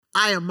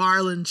I am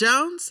Marlon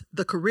Jones,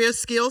 the Career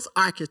Skills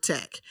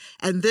Architect,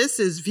 and this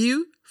is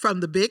View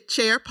from the Big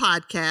Chair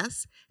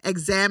podcast,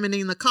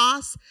 examining the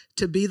cost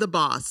to be the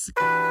boss.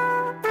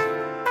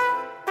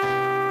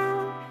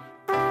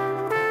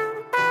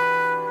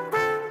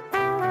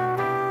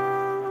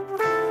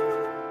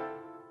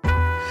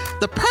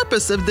 The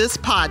purpose of this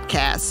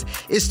podcast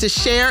is to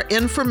share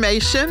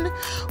information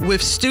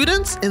with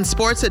students in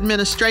sports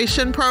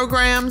administration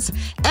programs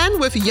and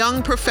with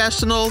young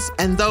professionals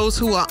and those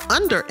who are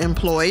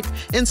underemployed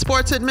in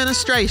sports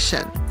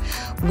administration.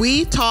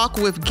 We talk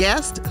with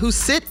guests who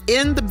sit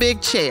in the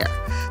big chair,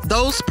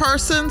 those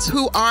persons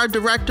who are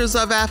directors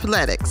of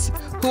athletics,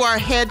 who are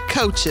head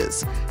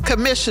coaches,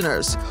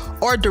 commissioners,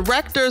 or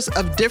directors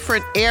of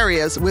different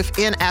areas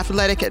within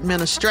athletic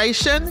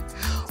administration.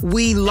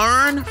 We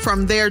learn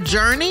from their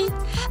journey,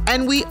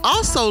 and we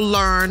also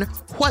learn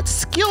what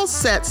skill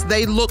sets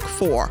they look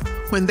for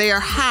when they are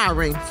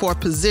hiring for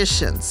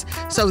positions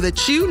so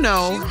that you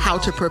know how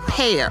to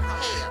prepare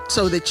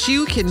so that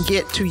you can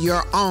get to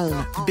your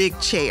own big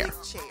chair.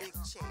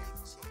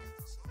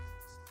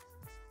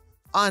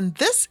 On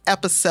this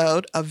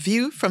episode of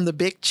View from the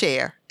Big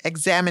Chair,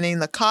 examining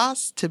the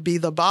cost to be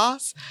the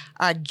boss,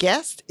 our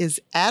guest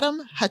is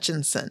Adam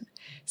Hutchinson,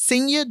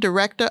 Senior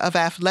Director of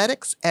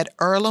Athletics at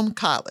Earlham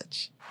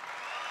College.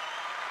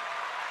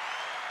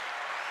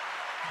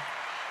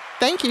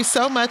 Thank you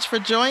so much for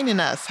joining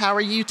us. How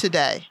are you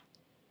today?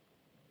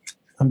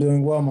 I'm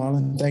doing well,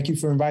 Marlon. Thank you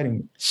for inviting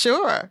me.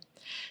 Sure.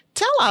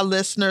 Tell our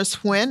listeners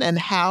when and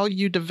how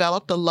you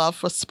developed a love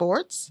for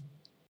sports.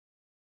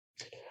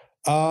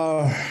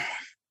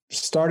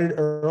 Started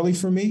early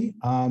for me.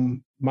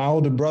 My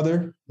older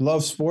brother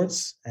loved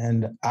sports,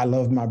 and I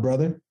loved my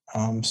brother.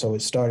 So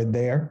it started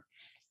there.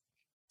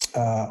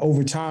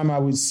 Over time, I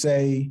would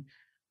say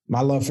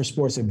my love for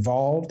sports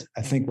evolved.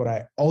 I think what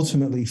I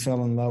ultimately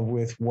fell in love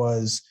with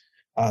was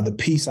the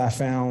peace I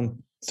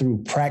found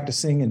through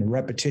practicing and the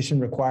repetition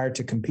required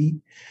to compete.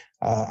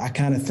 I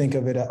kind of think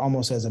of it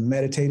almost as a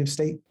meditative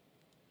state.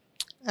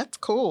 That's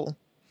cool.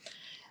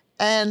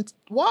 And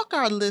walk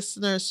our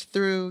listeners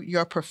through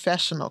your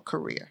professional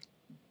career.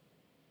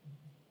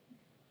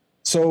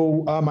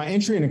 So my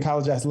entry into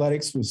college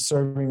athletics was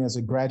serving as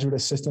a graduate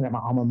assistant at my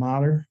alma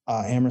mater,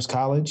 Amherst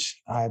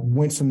College. I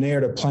went from there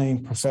to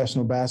playing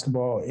professional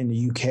basketball in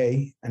the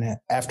UK. And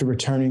after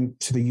returning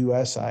to the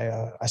US,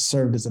 I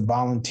served as a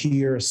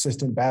volunteer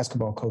assistant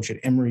basketball coach at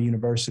Emory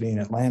University in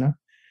Atlanta.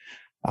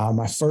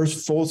 My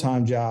first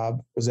full-time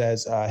job was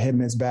as head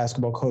men's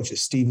basketball coach at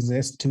Stevens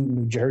Institute in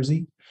New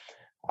Jersey.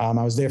 I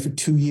was there for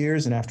 2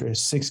 years, and after a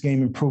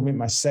 6-game improvement,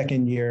 my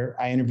second year,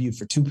 I interviewed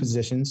for 2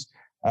 positions,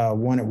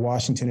 one at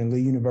Washington and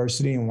Lee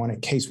University and one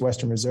at Case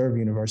Western Reserve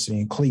University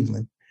in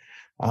Cleveland.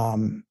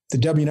 The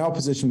W&L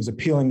position was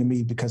appealing to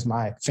me because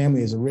my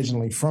family is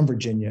originally from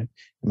Virginia, and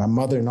my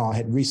mother-in-law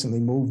had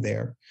recently moved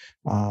there.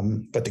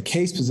 But the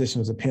Case position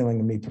was appealing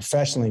to me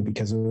professionally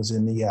because it was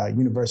in the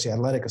University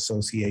Athletic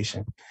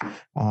Association.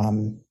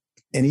 And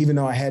even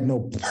though I had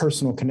no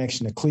personal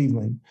connection to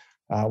Cleveland,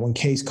 when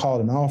Case called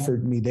and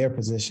offered me their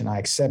position, I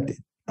accepted.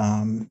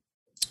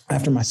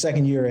 After my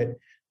second year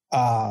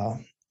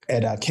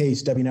at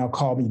Case, W&L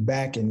called me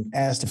back and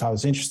asked if I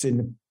was interested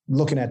in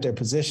looking at their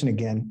position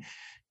again.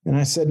 And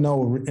I said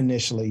no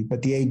initially,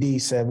 but the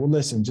AD said, well,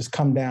 listen, just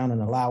come down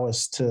and allow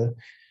us to,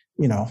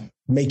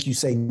 make you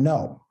say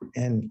no.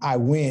 And I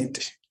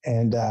went.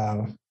 And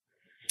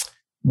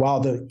while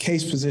the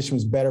Case position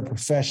was better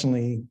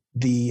professionally,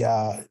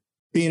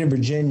 being in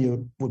Virginia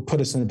would put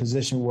us in a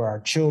position where our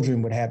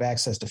children would have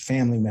access to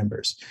family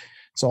members.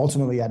 So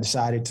ultimately, I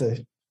decided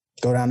to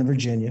go down to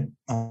Virginia.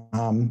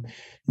 In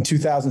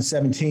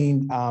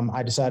 2017,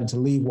 I decided to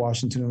leave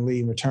Washington and Lee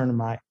and return to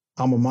my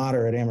alma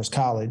mater at Amherst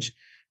College.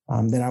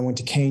 Then I went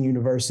to Kane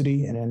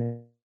University, and then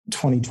in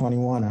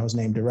 2021, I was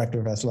named Director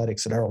of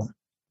Athletics at Earlham.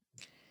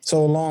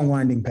 So a long,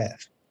 winding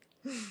path.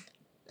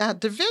 Now,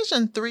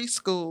 Division III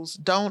schools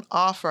don't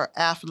offer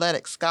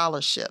athletic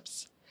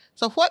scholarships.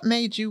 So what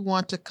made you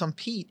want to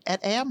compete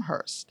at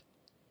Amherst?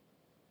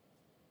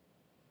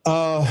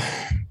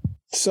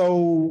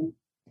 So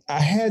I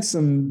had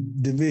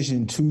some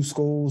Division II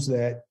schools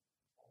that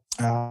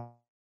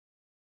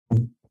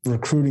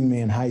recruiting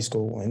me in high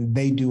school, and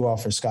they do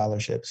offer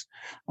scholarships.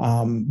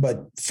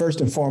 But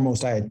first and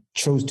foremost, I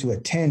chose to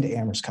attend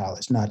Amherst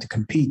College, not to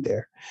compete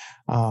there.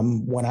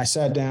 When I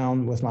sat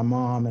down with my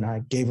mom and I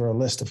gave her a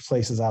list of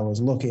places I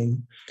was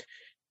looking,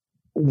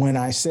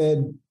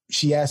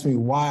 she asked me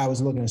why I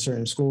was looking at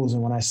certain schools.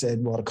 And when I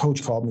said, well, the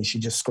coach called me, she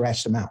just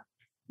scratched them out.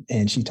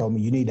 And she told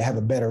me, you need to have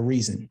a better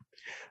reason.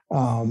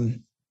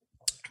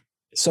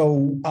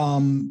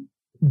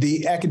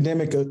 The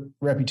academic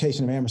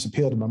reputation of Amherst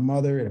appealed to my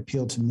mother. It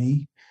appealed to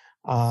me.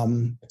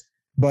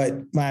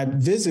 But my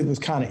visit was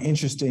kind of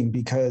interesting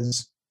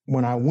because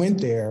when I went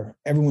there,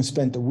 everyone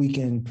spent the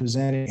weekend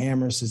presenting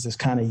Amherst as this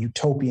kind of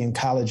utopian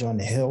college on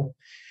the hill.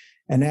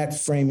 And that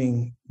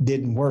framing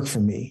didn't work for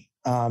me.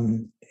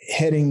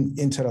 Heading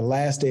into the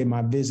last day of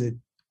my visit,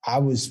 I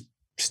was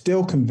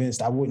still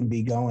convinced I wouldn't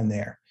be going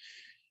there.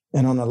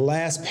 And on the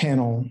last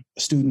panel,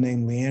 a student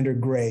named Leander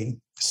Gray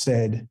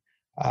said,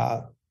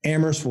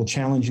 Amherst will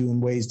challenge you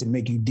in ways that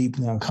make you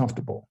deeply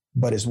uncomfortable,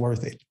 but it's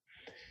worth it.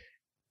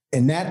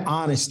 And that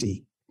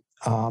honesty,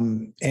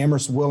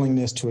 Amherst's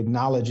willingness to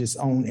acknowledge its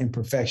own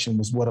imperfection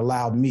was what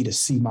allowed me to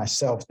see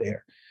myself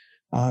there.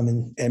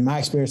 And my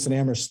experience at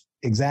Amherst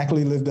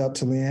exactly lived up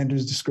to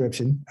Leander's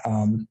description.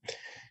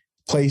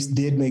 Place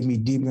did make me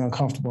deeply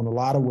uncomfortable in a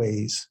lot of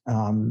ways.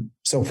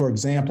 So, for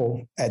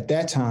example, at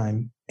that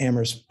time,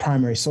 Amherst's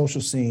primary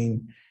social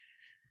scene,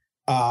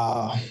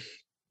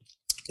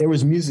 there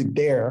was music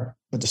there,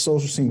 but the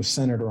social scene was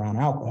centered around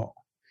alcohol.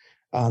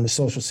 The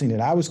social scene that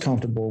I was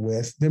comfortable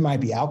with, there might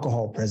be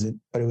alcohol present,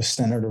 but it was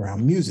centered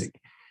around music.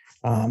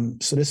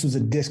 So this was a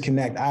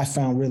disconnect I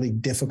found really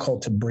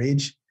difficult to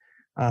bridge,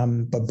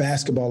 but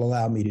basketball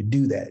allowed me to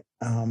do that.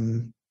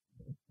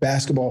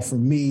 Basketball for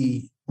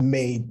me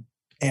made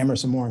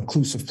Amherst a more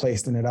inclusive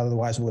place than it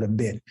otherwise would have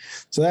been.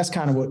 So that's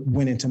kind of what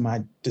went into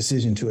my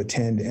decision to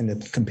attend and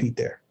to compete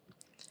there.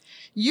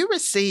 You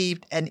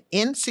received an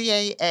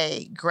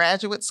NCAA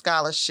graduate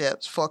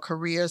scholarship for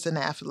careers in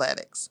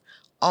athletics.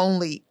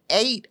 Only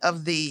 8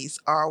 of these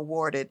are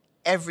awarded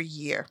every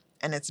year,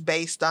 and it's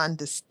based on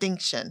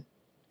distinction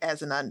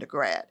as an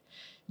undergrad.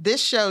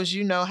 This shows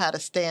you know how to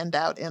stand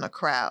out in a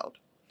crowd.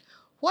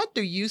 What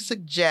do you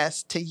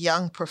suggest to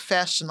young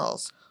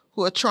professionals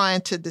who are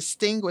trying to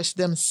distinguish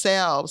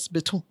themselves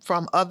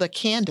from other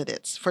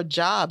candidates for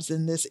jobs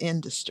in this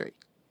industry?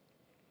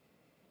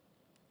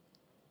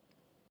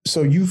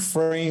 So you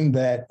framed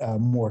that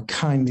more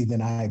kindly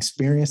than I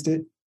experienced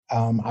it.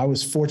 I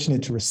was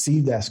fortunate to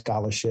receive that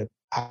scholarship.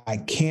 I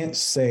can't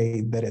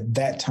say that at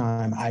that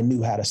time I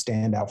knew how to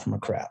stand out from a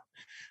crowd.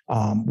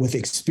 With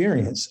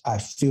experience, I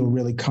feel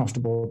really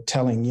comfortable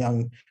telling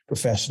young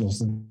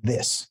professionals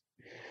this.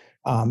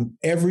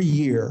 Every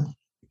year,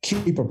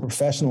 keep a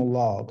professional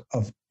log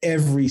of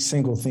every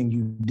single thing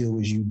you do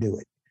as you do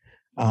it.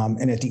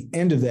 And at the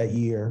end of that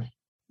year,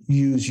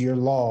 use your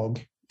log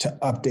to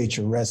update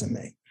your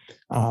resume.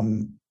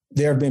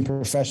 There have been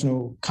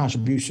professional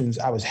contributions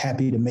I was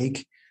happy to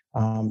make,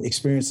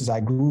 experiences I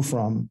grew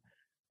from,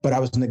 but I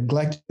was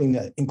neglecting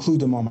to include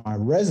them on my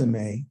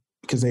resume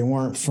because they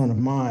weren't front of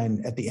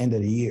mind at the end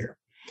of the year.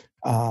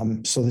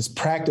 So this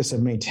practice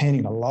of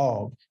maintaining a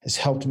log has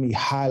helped me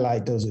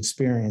highlight those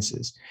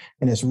experiences.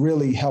 And it's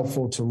really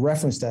helpful to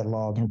reference that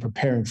log in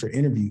preparing for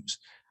interviews.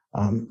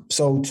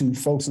 So to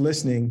folks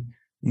listening,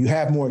 you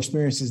have more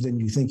experiences than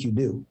you think you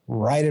do.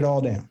 Write it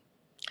all down.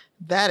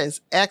 That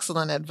is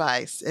excellent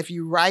advice. If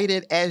you write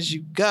it as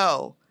you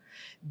go,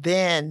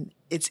 then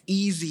it's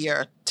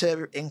easier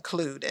to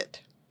include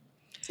it.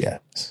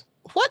 Yes.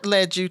 What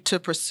led you to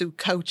pursue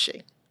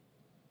coaching?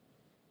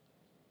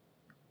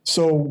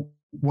 So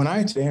when I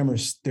went to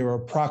Amherst, there were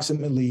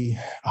approximately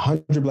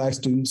 100 Black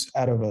students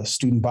out of a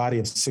student body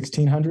of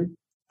 1,600.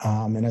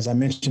 And as I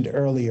mentioned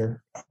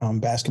earlier,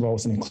 basketball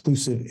was an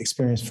inclusive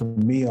experience for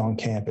me on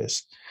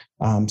campus.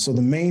 So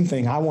the main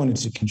thing I wanted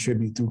to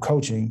contribute through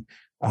coaching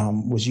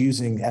was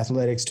using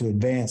athletics to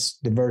advance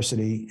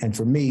diversity. And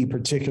for me,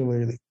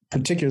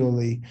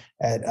 particularly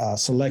at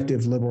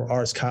selective liberal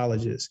arts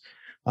colleges.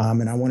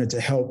 And I wanted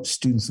to help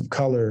students of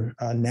color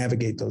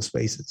navigate those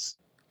spaces.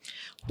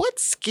 What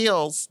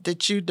skills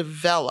did you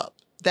develop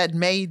that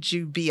made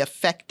you be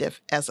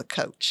effective as a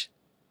coach?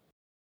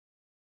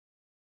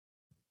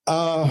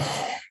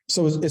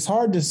 So it's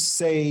hard to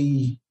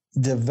say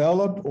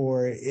develop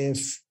or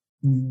if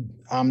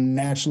I'm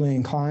naturally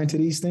inclined to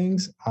these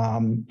things,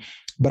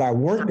 but I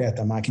worked at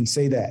them. I can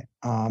say that.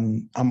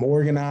 I'm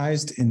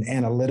organized and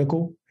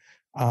analytical.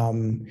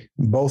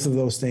 Both of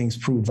those things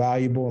proved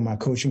valuable in my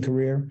coaching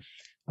career.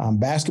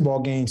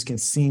 Basketball games can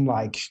seem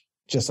like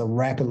just a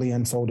rapidly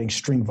unfolding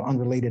string of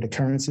unrelated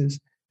occurrences.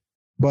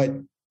 But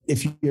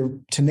if you're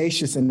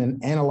tenacious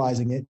in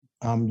analyzing it,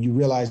 you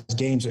realize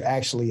games are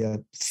actually a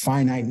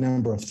finite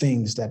number of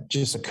things that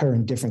just occur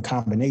in different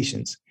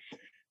combinations.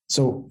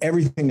 So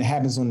everything that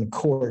happens on the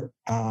court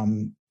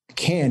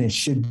can and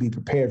should be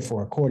prepared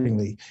for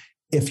accordingly.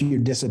 If you're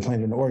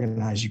disciplined and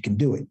organized, you can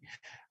do it.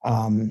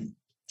 I'm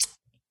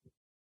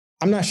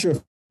not sure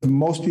if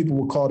most people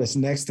would call this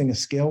next thing a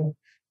skill,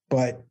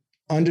 but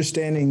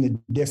understanding the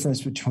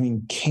difference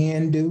between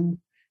can do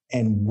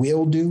and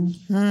will do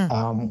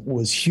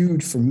was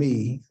huge for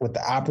me, with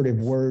the operative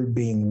word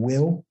being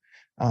will.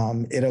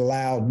 It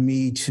allowed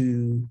me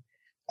to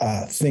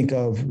think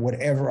of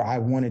whatever I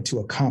wanted to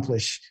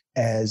accomplish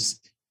as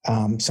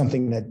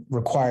something that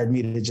required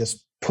me to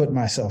just put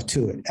myself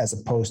to it, as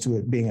opposed to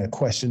it being a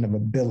question of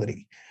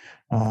ability.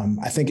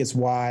 I think it's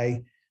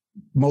why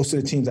most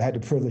of the teams I had the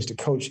privilege to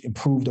coach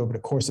improved over the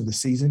course of the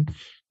season,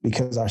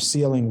 because our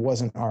ceiling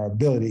wasn't our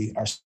ability.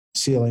 Our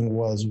ceiling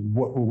was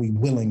what were we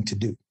willing to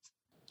do.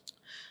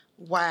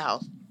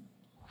 Wow.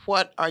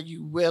 What are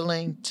you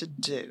willing to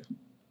do?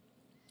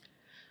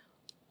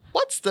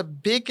 What's the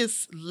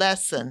biggest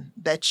lesson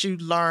that you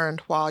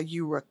learned while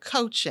you were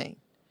coaching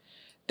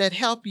that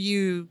helped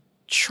you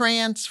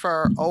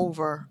transfer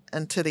over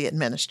into the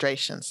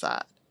administration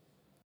side?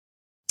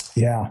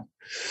 Yeah.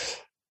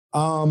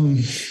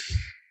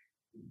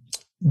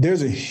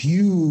 there's a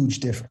huge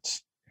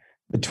difference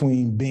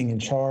between being in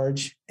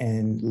charge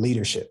and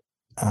leadership.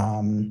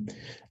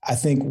 I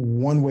think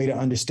one way to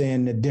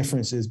understand the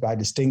difference is by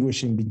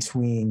distinguishing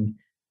between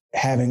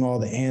having all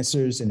the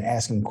answers and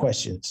asking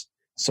questions.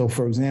 So,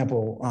 for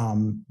example,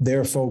 there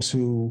are folks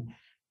who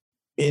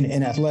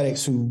in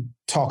athletics who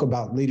talk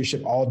about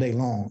leadership all day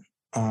long,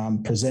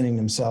 presenting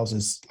themselves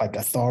as like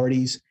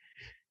authorities.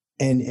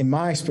 And in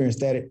my experience,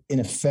 that in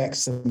effect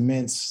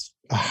cements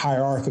a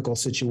hierarchical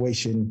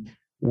situation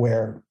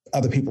where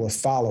other people are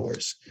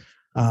followers.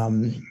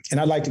 And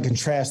I'd like to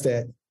contrast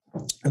that.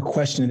 A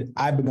question that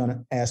I've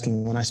begun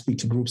asking when I speak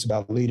to groups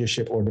about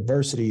leadership or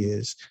diversity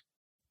is,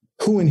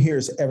 who in here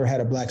has ever had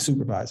a Black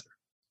supervisor?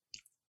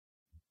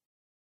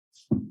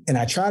 And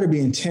I try to be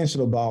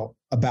intentional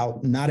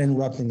about not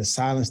interrupting the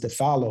silence that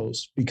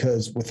follows,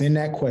 because within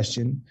that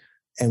question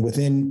and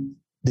within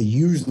the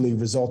usually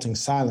resulting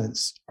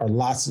silence are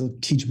lots of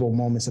teachable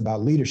moments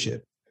about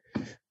leadership.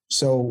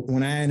 So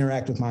when I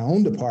interact with my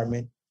own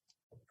department,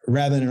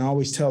 rather than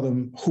always tell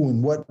them who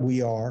and what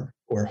we are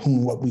or who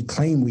and what we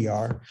claim we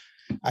are,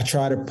 I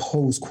try to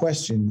pose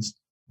questions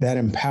that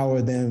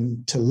empower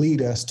them to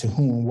lead us to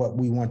who and what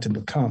we want to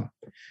become.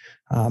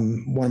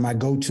 One of my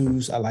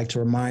go-tos, I like to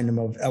remind them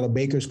of Ella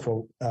Baker's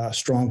quote,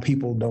 strong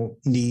people don't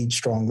need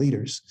strong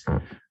leaders.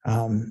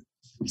 And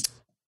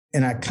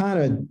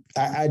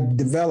I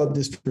developed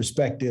this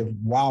perspective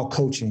while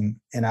coaching,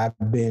 and I've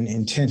been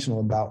intentional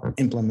about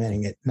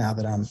implementing it now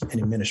that I'm an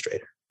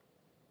administrator.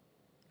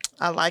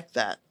 I like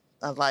that.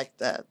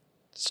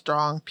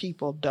 Strong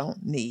people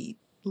don't need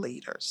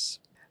leaders.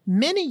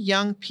 Many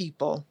young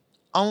people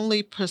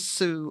only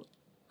pursue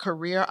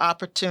career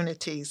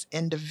opportunities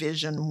in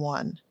Division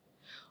I.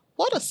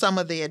 What are some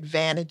of the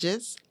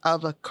advantages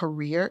of a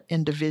career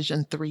in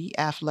Division III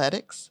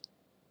athletics?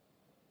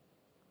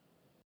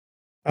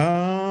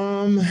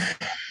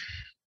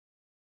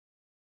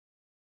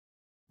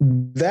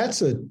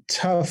 That's a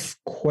tough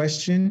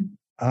question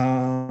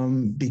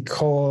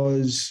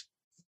because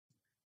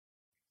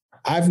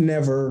I've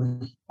never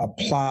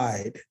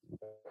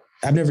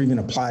even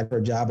applied for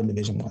a job in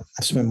Division I.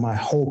 I've spent my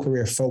whole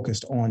career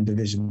focused on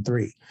Division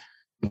III.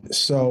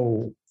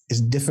 So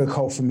it's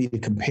difficult for me to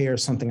compare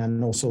something I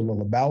know so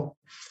little about.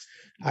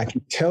 I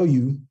can tell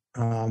you,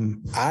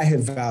 I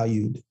have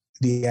valued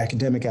the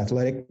academic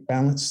athletic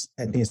balance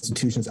at the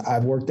institutions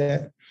I've worked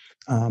at.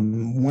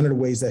 One of the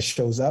ways that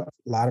shows up,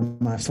 a lot of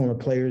my former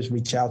players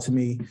reach out to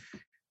me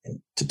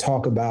to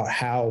talk about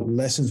how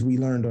lessons we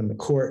learned on the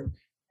court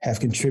have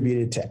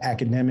contributed to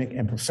academic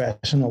and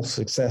professional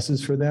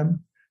successes for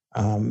them.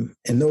 And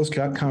those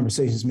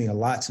conversations mean a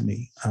lot to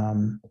me.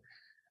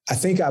 I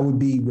think I would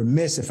be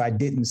remiss if I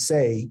didn't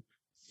say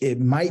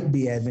it might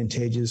be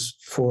advantageous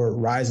for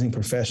rising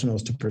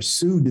professionals to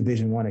pursue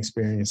Division I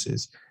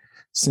experiences,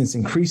 since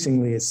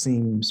increasingly it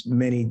seems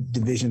many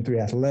Division III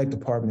athletic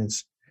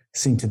departments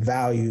seem to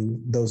value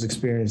those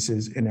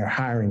experiences in their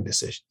hiring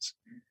decisions.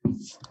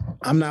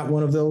 I'm not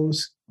one of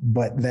those,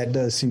 but that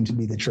does seem to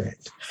be the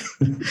trend.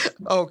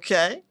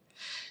 Okay.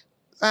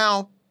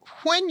 Now,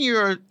 when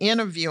you're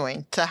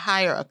interviewing to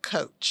hire a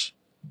coach,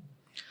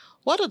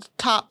 what are the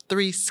top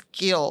 3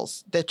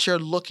 skills that you're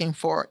looking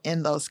for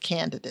in those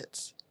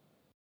candidates?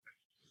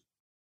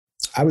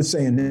 I would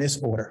say in this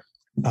order.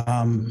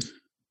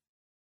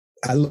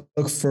 I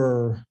look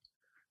for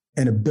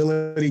an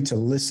ability to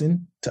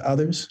listen to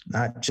others,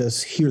 not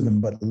just hear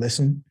them, but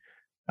listen.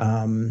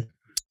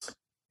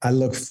 I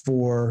look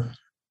for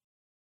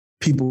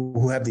people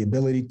who have the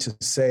ability to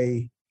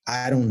say,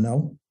 I don't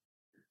know.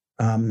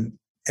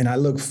 And I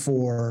look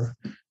for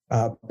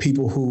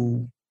people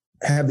who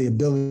have the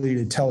ability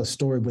to tell a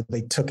story where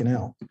they took an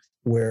L,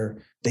 where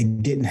they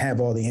didn't have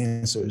all the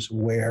answers,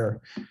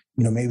 where,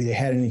 maybe they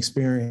had an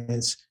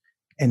experience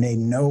and they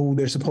know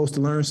they're supposed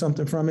to learn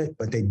something from it,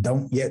 but they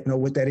don't yet know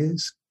what that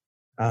is.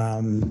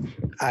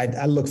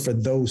 I look for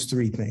those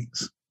 3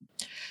 things.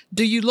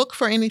 Do you look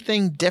for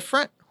anything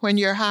different when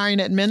you're hiring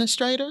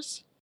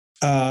administrators?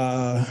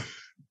 No,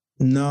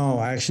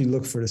 I actually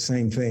look for the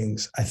same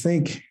things. I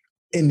think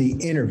in the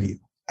interview,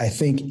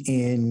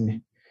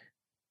 in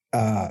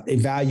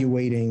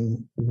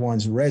evaluating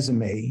one's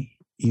resume,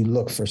 you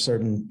look for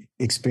certain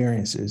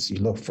experiences. You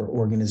look for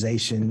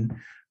organization.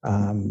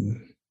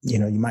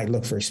 You might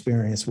look for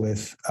experience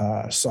with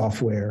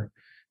software.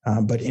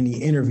 But in the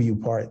interview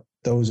part,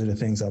 those are the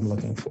things I'm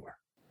looking for.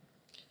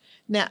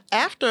 Now,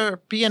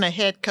 after being a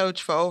head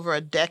coach for over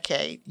a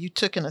decade, you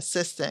took an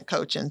assistant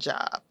coaching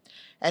job.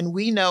 And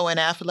we know in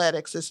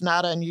athletics, it's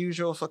not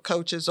unusual for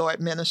coaches or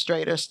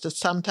administrators to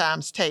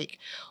sometimes take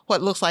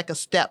what looks like a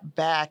step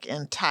back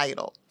in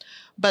title.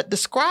 But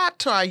describe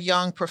to our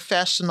young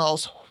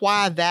professionals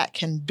why that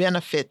can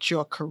benefit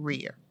your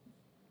career.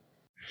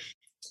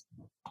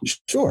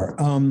 Sure.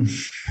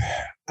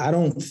 I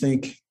don't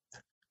think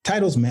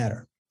titles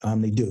matter.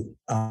 They do.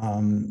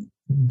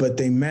 But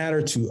they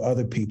matter to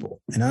other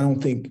people. And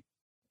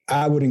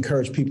I would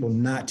encourage people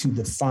not to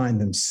define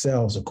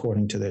themselves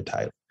according to their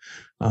title.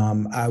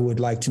 I would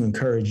like to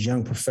encourage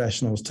young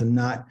professionals to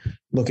not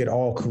look at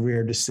all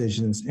career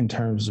decisions in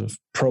terms of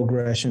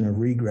progression or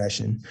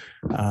regression,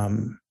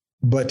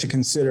 but to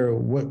consider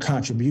what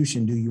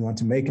contribution do you want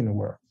to make in the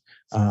world?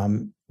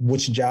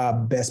 Which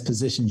job best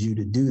positions you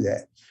to do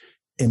that?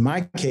 In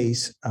my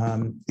case,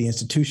 the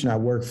institution I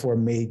worked for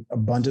made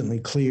abundantly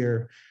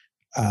clear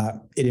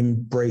it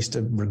embraced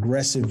a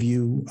regressive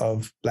view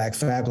of Black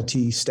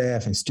faculty,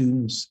 staff, and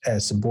students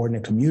as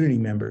subordinate community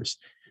members.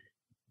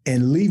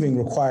 And leaving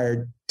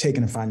required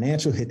taking a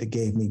financial hit that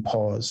gave me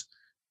pause,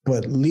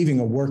 but leaving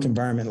a work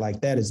environment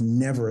like that is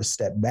never a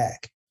step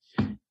back.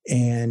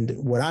 And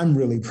what I'm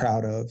really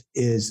proud of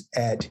is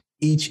at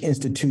each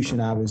institution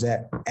I was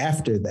at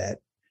after that,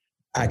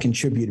 I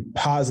contributed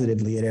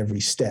positively at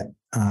every step.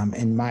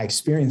 And my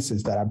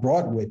experiences that I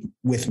brought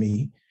with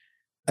me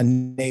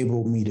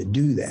enabled me to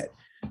do that.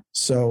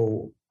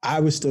 So I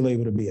was still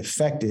able to be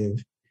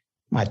effective.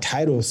 My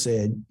title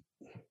said,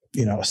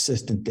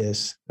 assistant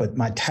this, but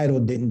my title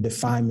didn't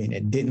define me and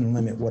it didn't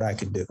limit what I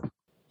could do.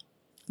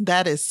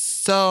 That is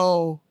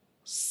so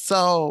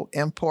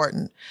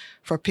important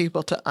for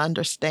people to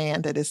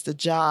understand that it's the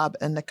job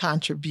and the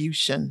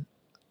contribution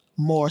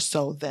more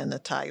so than the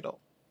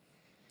title.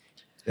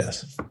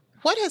 Yes.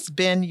 What has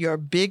been your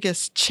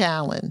biggest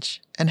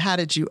challenge and how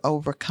did you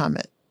overcome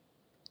it?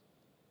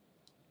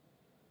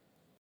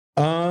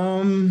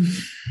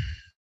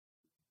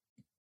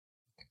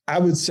 I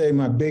would say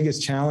my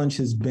biggest challenge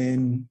has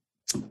been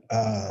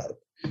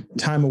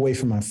time away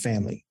from my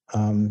family.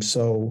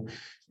 So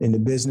in the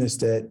business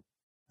that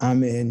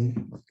I'm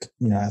in,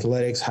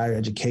 athletics, higher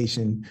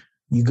education,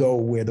 you go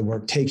where the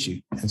work takes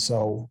you. And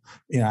so,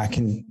 my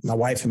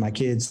wife and my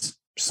kids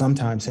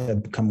sometimes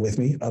have come with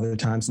me, other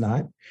times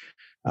not.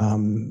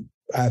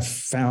 I've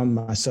found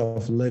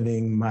myself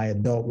living my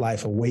adult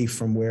life away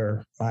from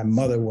where my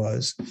mother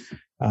was.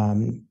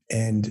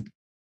 I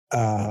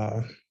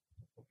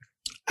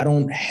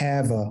don't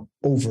have a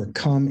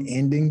overcome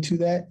ending to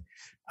that.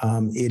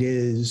 It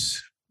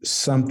is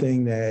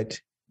something that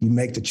you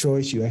make the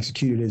choice, you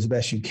execute it as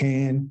best you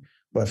can.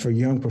 But for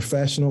young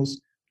professionals,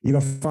 you're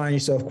going to find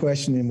yourself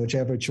questioning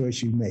whichever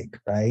choice you make,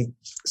 right?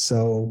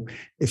 So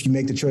if you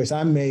make the choice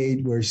I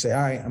made where you say,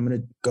 all right, I'm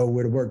going to go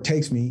where the work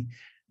takes me,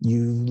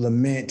 you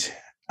lament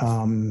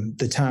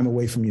the time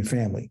away from your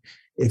family.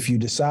 If you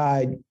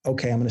decide,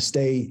 okay, I'm going to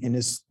stay in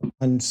this,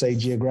 say,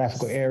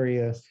 geographical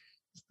area,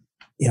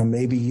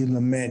 maybe you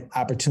lament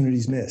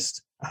opportunities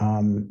missed.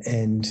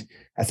 And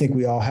I think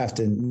we all have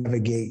to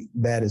navigate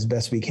that as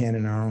best we can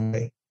in our own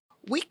way.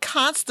 We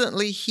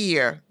constantly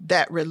hear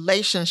that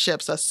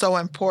relationships are so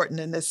important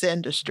in this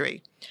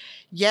industry.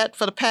 Yet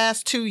for the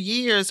past 2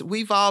 years,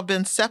 we've all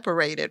been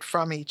separated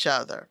from each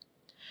other.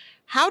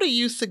 How do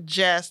you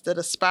suggest that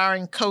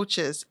aspiring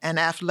coaches and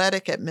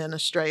athletic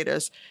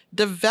administrators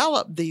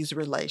develop these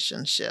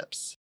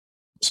relationships?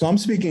 So I'm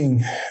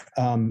speaking,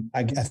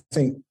 I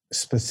think,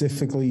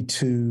 specifically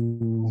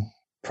to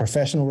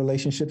professional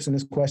relationships in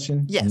this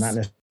question. Yes. I'm not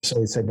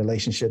necessarily say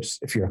relationships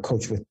if you're a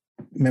coach with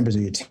members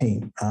of your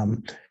team.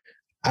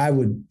 I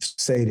would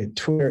say that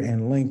Twitter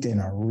and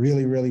LinkedIn are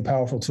really, really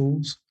powerful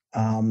tools.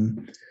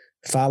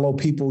 Follow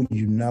people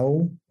you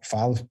know,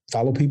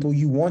 follow people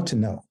you want to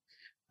know.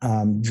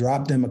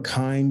 Drop them a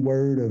kind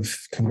word of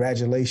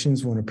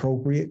congratulations when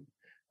appropriate.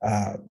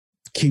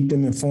 Keep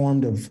them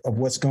informed of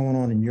what's going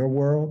on in your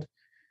world.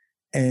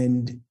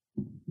 And,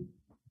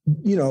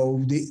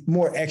 the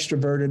more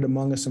extroverted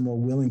among us are more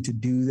willing to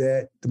do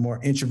that. The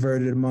more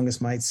introverted among us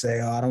might say,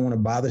 oh, I don't want to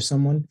bother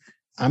someone.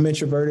 I'm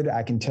introverted.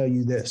 I can tell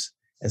you this.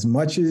 As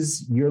much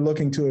as you're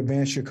looking to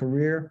advance your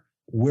career,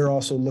 we're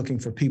also looking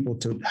for people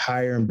to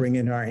hire and bring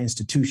into our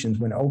institutions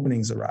when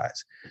openings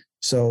arise.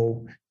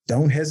 So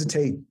don't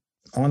hesitate.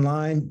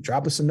 Online,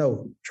 drop us a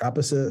note, drop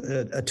us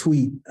a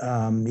tweet,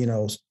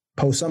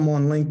 post something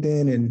on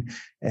LinkedIn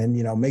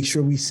and make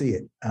sure we see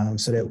it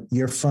so that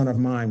you're front of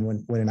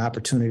mind when an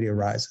opportunity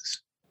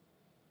arises.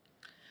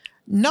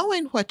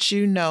 Knowing what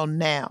you know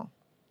now,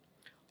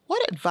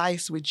 what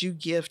advice would you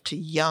give to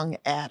young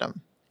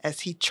Adam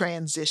as he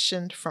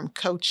transitioned from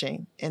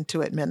coaching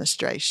into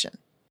administration?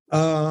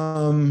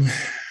 I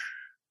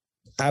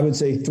would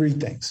say 3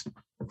 things.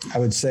 I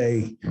would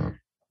say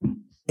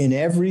in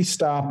every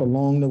stop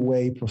along the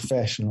way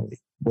professionally,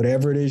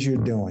 whatever it is you're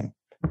doing,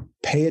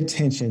 pay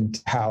attention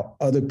to how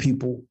other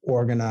people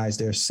organize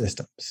their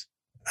systems.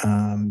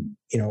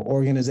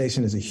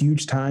 Organization is a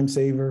huge time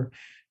saver,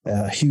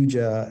 a huge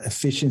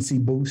efficiency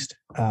boost.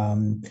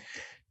 And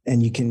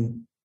you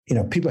can,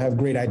 people have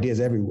great ideas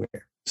everywhere.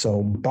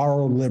 So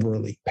borrow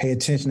liberally, pay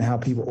attention to how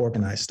people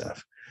organize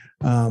stuff.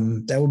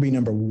 That would be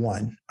number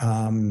 1.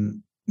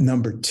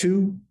 Number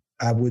 2,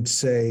 I would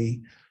say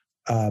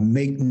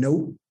make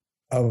note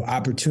of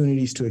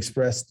opportunities to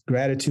express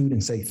gratitude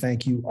and say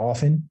thank you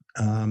often,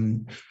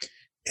 and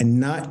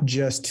not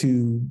just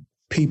to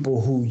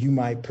people who you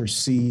might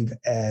perceive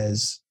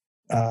as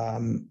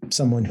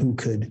someone who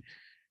could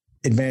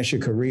advance your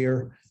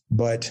career,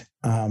 but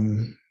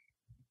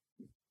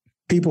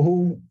people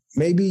who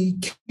maybe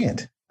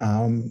can't.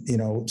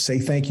 Say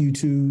thank you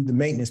to the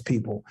maintenance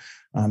people.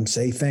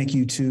 Say thank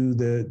you to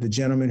the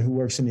gentleman who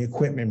works in the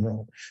equipment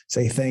room.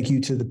 Say thank you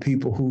to the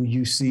people who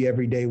you see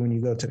every day when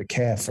you go to the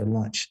caf for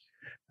lunch.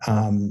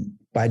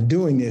 By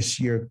doing this,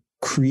 you're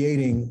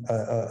creating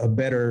a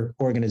better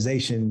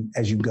organization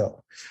as you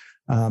go.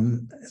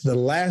 The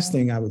last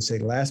thing I would say,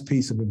 the last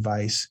piece of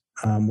advice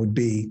would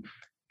be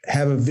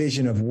have a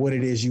vision of what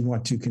it is you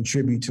want to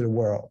contribute to the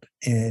world.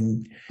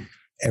 And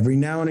every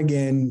now and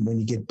again, when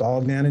you get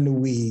bogged down in the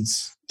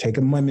weeds, take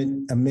a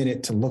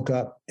minute to look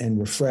up and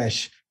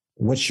refresh.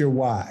 What's your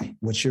why?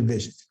 What's your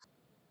vision?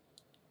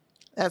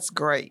 That's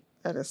great.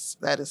 That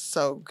is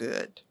so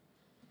good.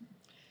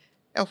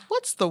 And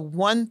what's the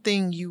one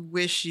thing you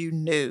wish you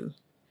knew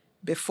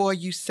before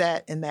you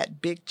sat in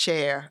that big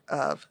chair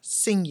of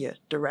Senior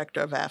Director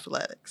of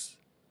Athletics?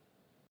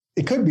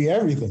 It could be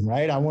everything,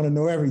 right? I want to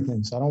know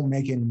everything so I don't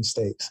make any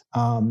mistakes.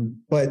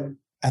 But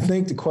I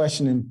think the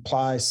question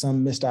implies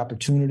some missed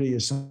opportunity or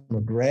some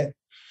regret.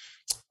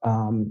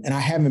 And I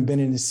haven't been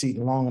in the seat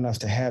long enough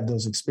to have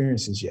those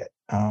experiences yet.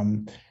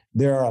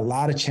 There are a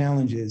lot of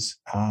challenges,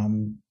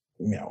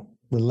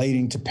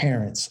 relating to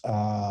parents,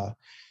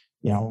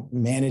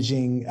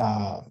 managing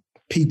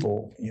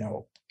people,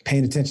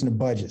 paying attention to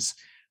budgets.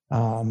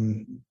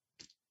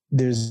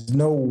 There's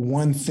no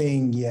one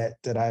thing yet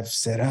that I've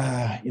said,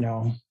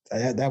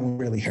 that one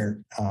really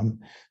hurt.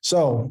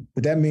 So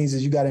what that means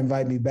is you got to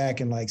invite me back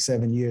in like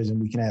 7 years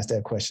and we can ask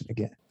that question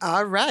again.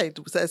 All right.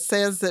 That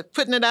says that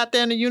putting it out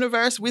there in the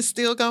universe, we're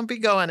still going to be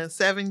going in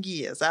 7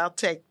 years. I'll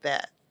take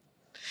that.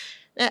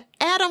 Now,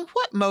 Adam,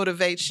 what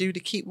motivates you to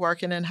keep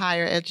working in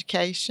higher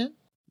education?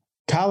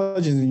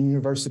 Colleges and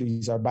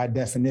universities are by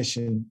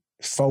definition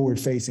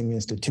forward-facing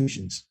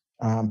institutions.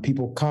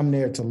 People come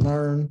there to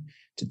learn,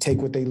 to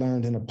take what they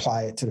learned and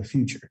apply it to the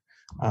future.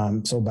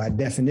 So by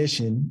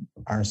definition,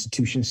 our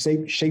institutions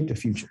shape the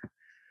future.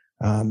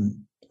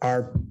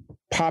 Our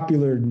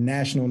popular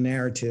national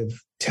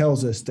narrative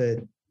tells us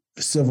that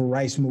the civil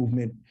rights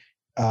movement,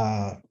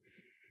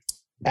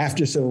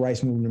 after civil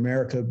rights movement,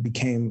 America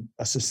became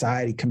a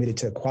society committed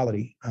to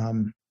equality.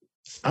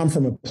 I'm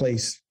from a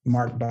place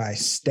marked by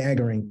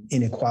staggering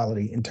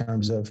inequality in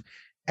terms of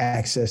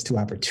access to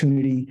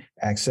opportunity,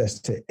 access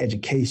to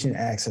education,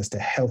 access to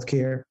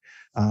healthcare.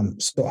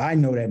 So I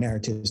know that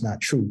narrative is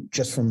not true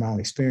just from my own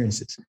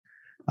experiences.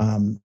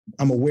 I'm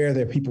aware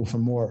there are people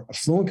from more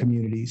affluent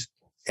communities,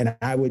 and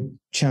I would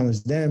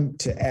challenge them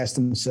to ask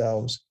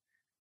themselves,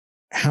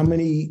 how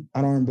many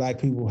unarmed Black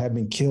people have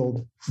been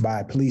killed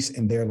by police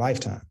in their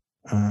lifetime?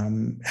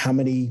 How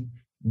many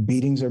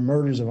beatings or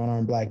murders of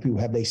unarmed Black people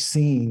have they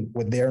seen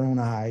with their own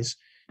eyes,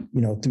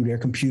 through their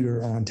computer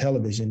or on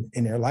television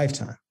in their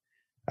lifetime?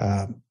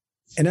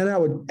 And then I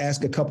would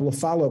ask a couple of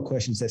follow-up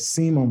questions that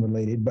seem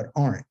unrelated but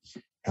aren't.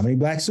 How many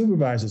Black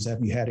supervisors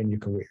have you had in your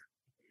career?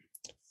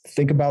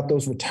 Think about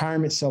those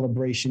retirement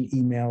celebration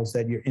emails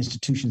that your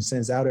institution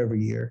sends out every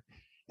year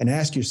and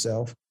ask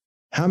yourself,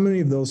 how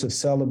many of those have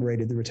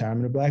celebrated the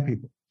retirement of Black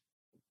people?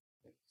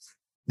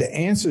 The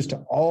answers to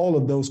all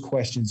of those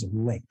questions are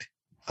linked.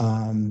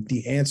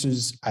 The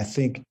answers, I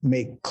think,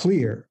 make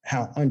clear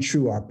how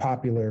untrue our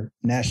popular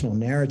national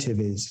narrative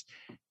is.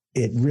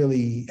 It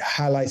really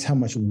highlights how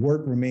much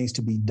work remains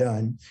to be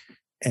done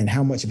and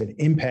how much of an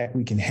impact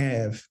we can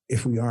have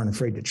if we aren't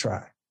afraid to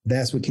try.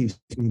 That's what keeps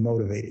me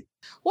motivated.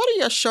 What are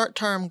your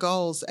short-term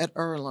goals at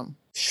Earlham?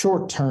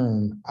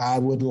 Short-term, I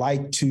would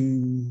like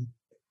to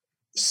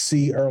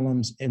see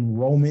Earlham's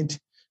enrollment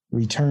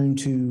return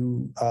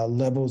to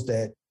levels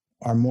that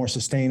are more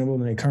sustainable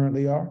than they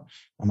currently are.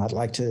 I'd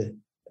like to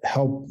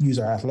help use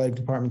our athletic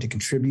department to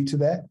contribute to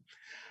that.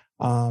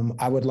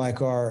 I would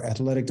like our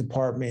athletic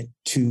department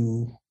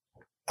to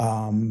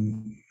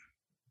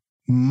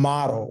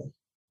model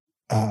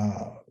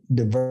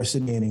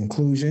diversity and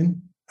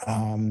inclusion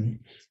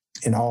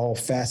in all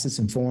facets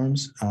and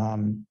forms.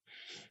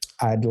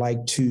 I'd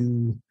like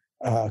to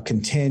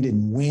contend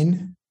and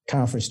win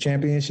conference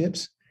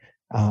championships.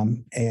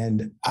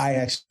 And I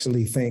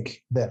actually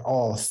think that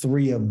all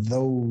three of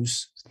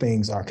those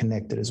things are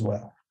connected as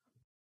well.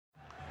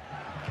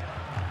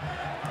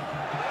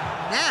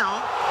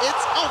 Now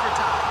it's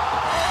overtime.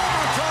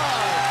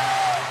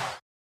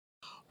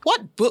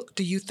 What book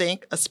do you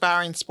think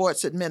aspiring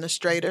sports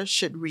administrators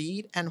should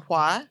read and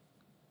why?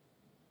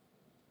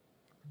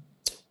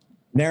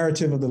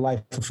 Narrative of the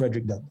Life of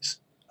Frederick Douglass.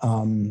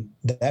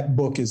 That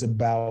book is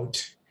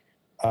about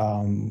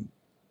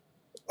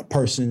a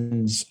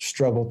person's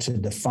struggle to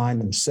define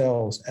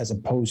themselves as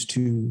opposed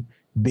to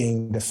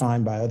being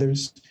defined by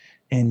others.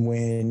 And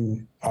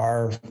when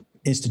our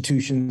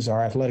institutions,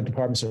 our athletic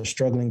departments are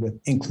struggling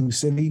with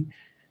inclusivity,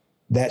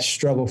 that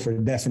struggle for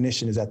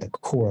definition is at the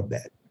core of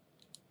that.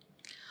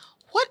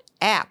 What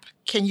app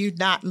can you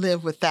not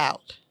live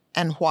without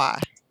and why?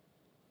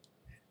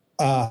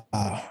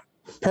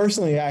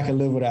 Personally, I can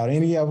live without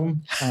any of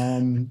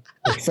them.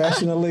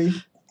 Professionally,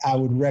 I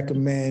would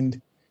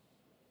recommend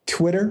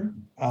Twitter.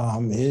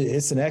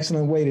 It's an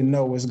excellent way to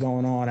know what's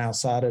going on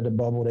outside of the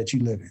bubble that you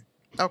live in.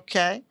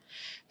 Okay.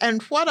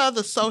 And what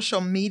other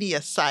social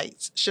media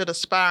sites should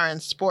aspiring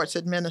sports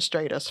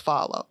administrators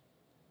follow?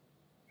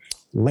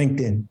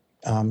 LinkedIn.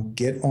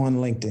 Get on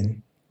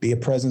LinkedIn. Be a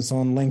presence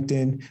on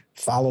LinkedIn.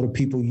 Follow the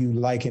people you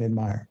like and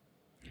admire.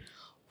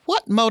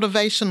 What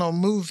motivational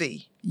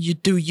movie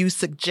do you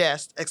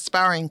suggest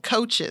aspiring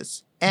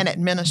coaches and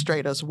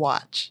administrators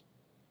watch?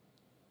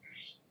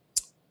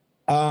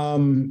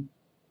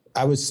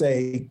 I would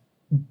say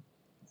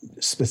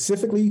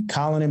specifically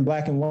Colin in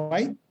Black and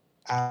White.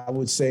 I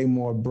would say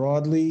more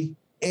broadly,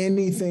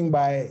 anything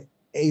by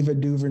Ava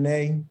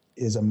DuVernay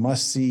is a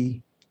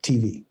must-see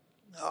TV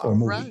or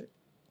movie. Right.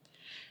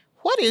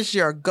 What is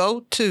your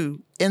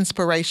go-to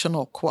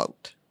inspirational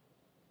quote?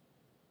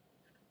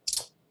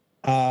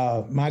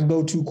 My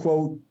go-to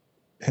quote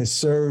has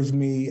served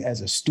me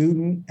as a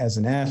student, as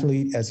an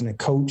athlete, as a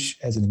coach,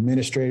 as an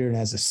administrator, and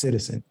as a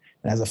citizen,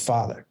 and as a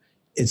father.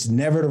 It's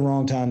never the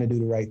wrong time to do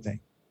the right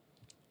thing.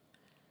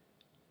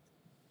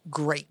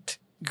 Great.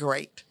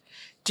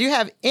 Do you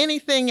have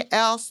anything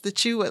else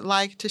that you would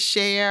like to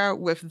share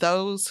with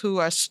those who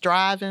are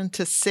striving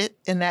to sit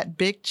in that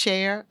big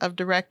chair of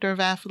Director of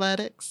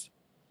Athletics?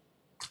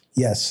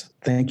 Yes,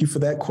 thank you for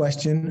that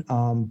question.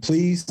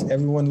 Please,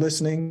 everyone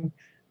listening,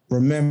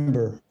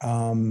 remember,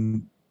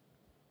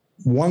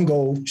 one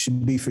goal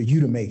should be for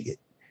you to make it.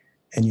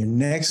 And your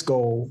next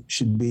goal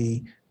should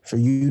be for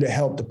you to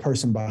help the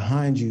person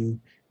behind you,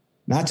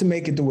 not to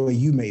make it the way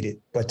you made it,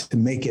 but to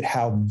make it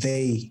how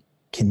they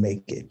can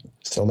make it.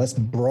 So let's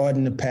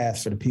broaden the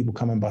path for the people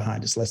coming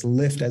behind us. Let's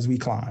lift as we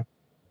climb.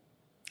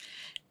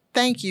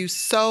 Thank you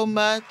so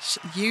much.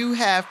 You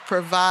have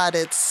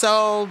provided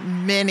so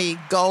many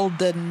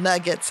golden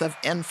nuggets of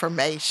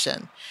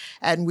information,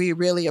 and we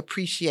really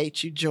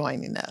appreciate you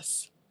joining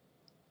us.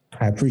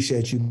 I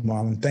appreciate you,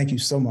 Marlon. Thank you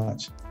so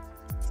much.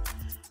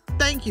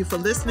 Thank you for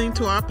listening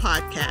to our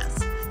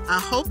podcast. I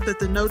hope that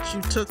the notes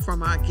you took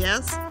from our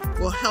guests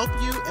will help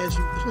you as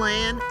you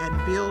plan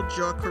and build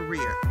your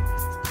career.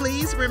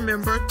 Please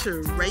remember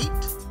to rate,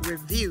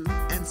 review,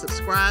 and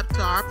subscribe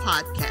to our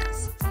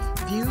podcast.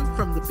 View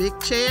from the Big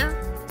Chair,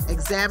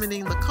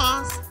 examining the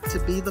cost to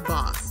be the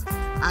boss.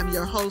 I'm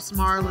your host,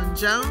 Marlon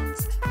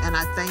Jones, and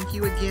I thank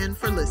you again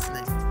for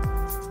listening.